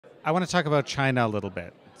I want to talk about China a little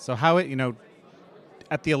bit. So how it,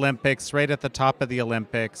 at the Olympics, right at the top of the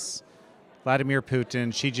Olympics, Vladimir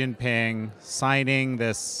Putin, Xi Jinping signing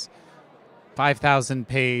this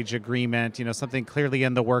 5,000-page agreement, something clearly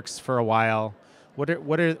in the works for a while. What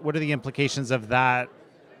are the implications of that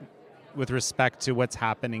with respect to what's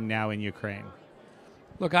happening now in Ukraine?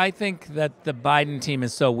 Look, I think that the Biden team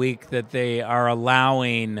is so weak that they are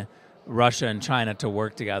allowing Russia and China to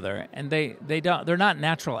work together, and they're not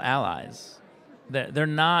natural allies. They're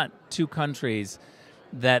not two countries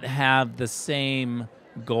that have the same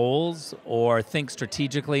goals or think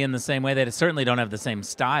strategically in the same way. They certainly don't have the same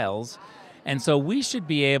styles, and so we should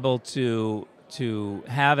be able to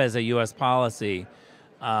have as a U.S. policy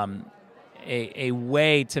a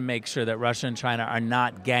way to make sure that Russia and China are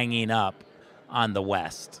not ganging up on the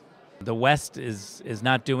West. The West is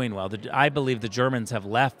not doing well. I believe the Germans have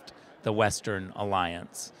left the Western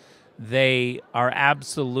alliance. They are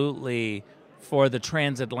absolutely for the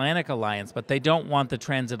transatlantic alliance, but they don't want the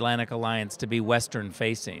transatlantic alliance to be Western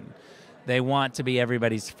facing. They want to be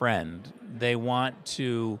everybody's friend. They want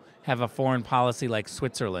to have a foreign policy like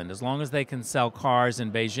Switzerland. As long as they can sell cars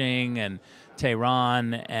in Beijing and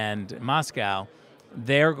Tehran and Moscow,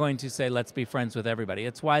 they're going to say, let's be friends with everybody.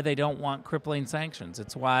 It's why they don't want crippling sanctions.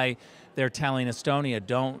 It's why they're telling Estonia,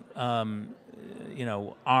 don't,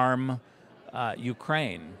 arm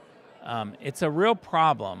Ukraine. It's a real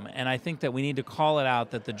problem, and I think that we need to call it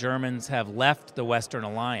out that the Germans have left the Western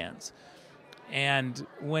alliance. And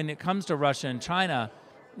when it comes to Russia and China,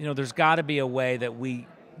 there's got to be a way that we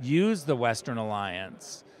use the Western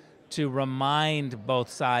alliance to remind both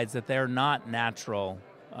sides that they're not natural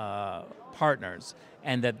partners,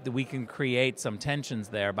 and that we can create some tensions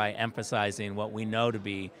there by emphasizing what we know to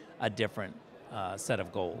be a different set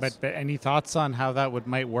of goals. But any thoughts on how that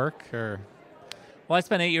might work? Or well, I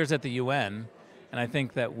spent 8 years at the UN, and I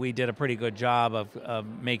think that we did a pretty good job of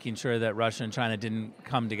making sure that Russia and China didn't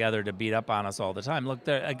come together to beat up on us all the time. Look,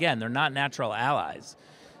 they're not natural allies.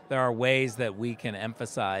 There are ways that we can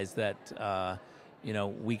emphasize that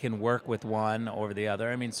we can work with one over the other.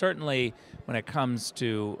 I mean, certainly when it comes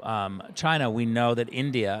to China, we know that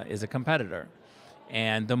India is a competitor.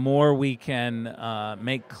 And the more we can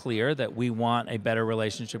make clear that we want a better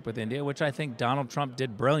relationship with India, which I think Donald Trump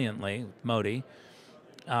did brilliantly with Modi,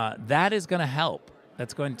 that is going to help.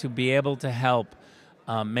 That's going to be able to help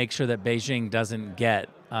make sure that Beijing doesn't get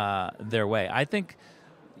their way. I think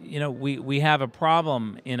we have a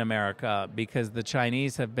problem in America because the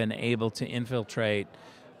Chinese have been able to infiltrate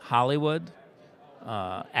Hollywood,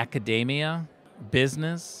 academia,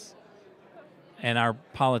 business, and our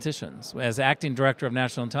politicians. As acting director of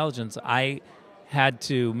national intelligence, I had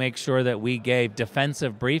to make sure that we gave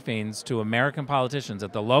defensive briefings to American politicians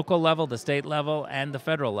at the local level, the state level, and the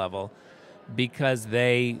federal level because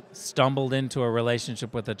they stumbled into a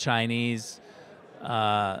relationship with a Chinese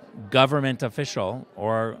government official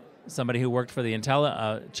or somebody who worked for the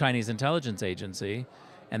Chinese intelligence agency,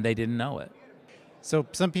 and they didn't know it. So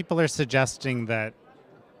some people are suggesting that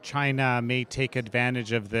China may take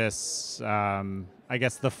advantage of this,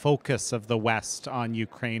 the focus of the West on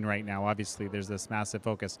Ukraine right now. Obviously, there's this massive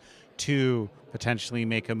focus to potentially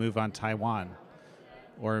make a move on Taiwan.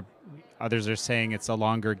 Or others are saying it's a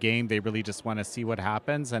longer game. They really just want to see what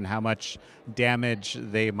happens and how much damage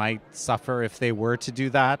they might suffer if they were to do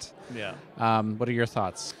that. Yeah. What are your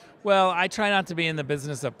thoughts? Well, I try not to be in the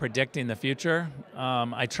business of predicting the future.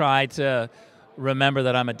 I try to remember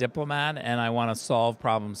that I'm a diplomat and I want to solve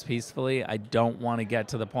problems peacefully. I don't want to get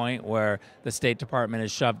to the point where the State Department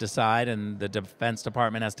is shoved aside and the Defense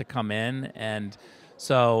Department has to come in. And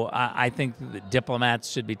so I think that diplomats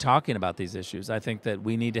should be talking about these issues. I think that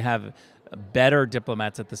we need to have better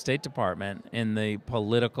diplomats at the State Department in the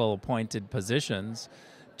political appointed positions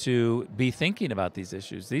to be thinking about these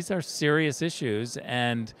issues. These are serious issues,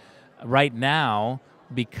 and right now,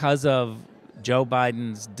 because of Joe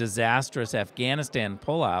Biden's disastrous Afghanistan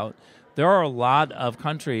pullout, there are a lot of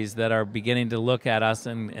countries that are beginning to look at us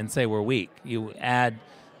and say we're weak. You add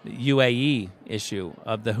the UAE issue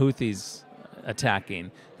of the Houthis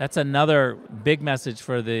attacking. That's another big message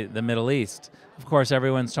for the Middle East. Of course,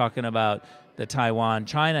 everyone's talking about the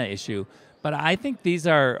Taiwan-China issue, but I think these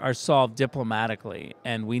are solved diplomatically,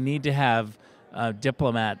 and we need to have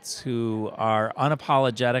diplomats who are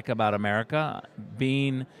unapologetic about America,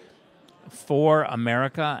 being for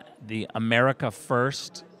America, the America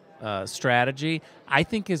First strategy, I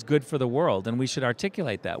think is good for the world, and we should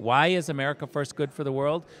articulate that. Why is America First good for the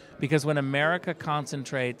world? Because when America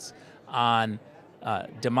concentrates on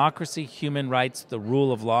democracy, human rights, the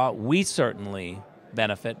rule of law, we certainly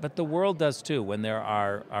benefit, but the world does too when there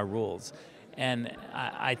are rules. And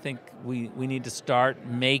I think we need to start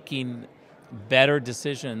making better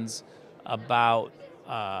decisions about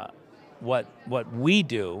what we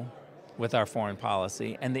do with our foreign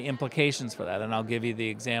policy and the implications for that. And I'll give you the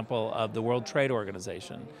example of the World Trade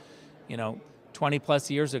Organization. 20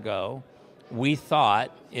 plus years ago, we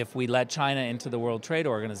thought if we let China into the World Trade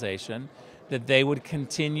Organization, that they would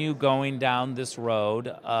continue going down this road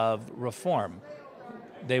of reform.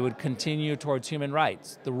 They would continue towards human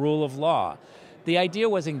rights, the rule of law. The idea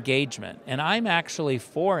was engagement, and I'm actually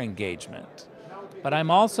for engagement, but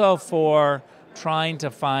I'm also for trying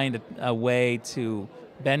to find a way to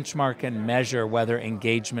benchmark and measure whether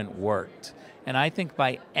engagement worked. And I think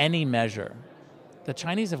by any measure, the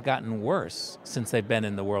Chinese have gotten worse since they've been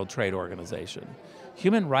in the World Trade Organization.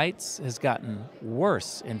 Human rights has gotten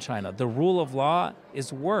worse in China. The rule of law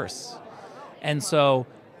is worse. And so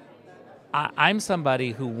I'm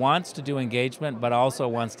somebody who wants to do engagement, but also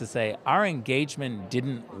wants to say our engagement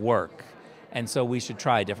didn't work. And so we should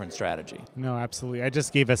try a different strategy. No, absolutely. I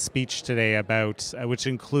just gave a speech today about, which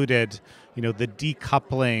included, the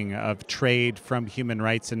decoupling of trade from human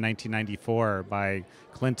rights in 1994 by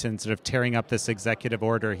Clinton, sort of tearing up this executive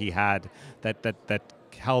order he had that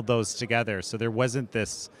held those together. So there wasn't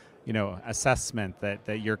this, assessment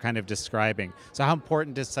that you're kind of describing. So how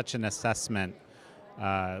important is such an assessment,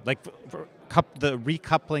 for the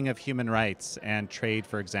recoupling of human rights and trade,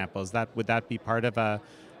 for example? Would that be part of a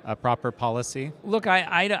proper policy? Look,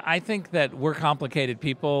 I think that we're complicated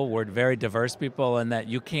people, we're very diverse people, and that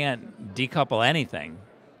you can't decouple anything,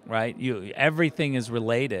 right? Everything is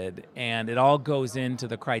related, and it all goes into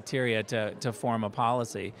the criteria to form a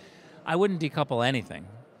policy. I wouldn't decouple anything.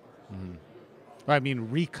 Mm-hmm. Well, I mean,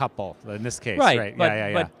 recouple in this case, right?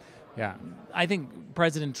 But I think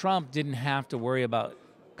President Trump didn't have to worry about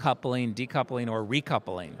coupling, decoupling, or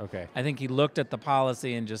recoupling. Okay. I think he looked at the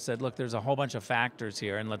policy and just said, look, there's a whole bunch of factors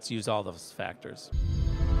here, and let's use all those factors.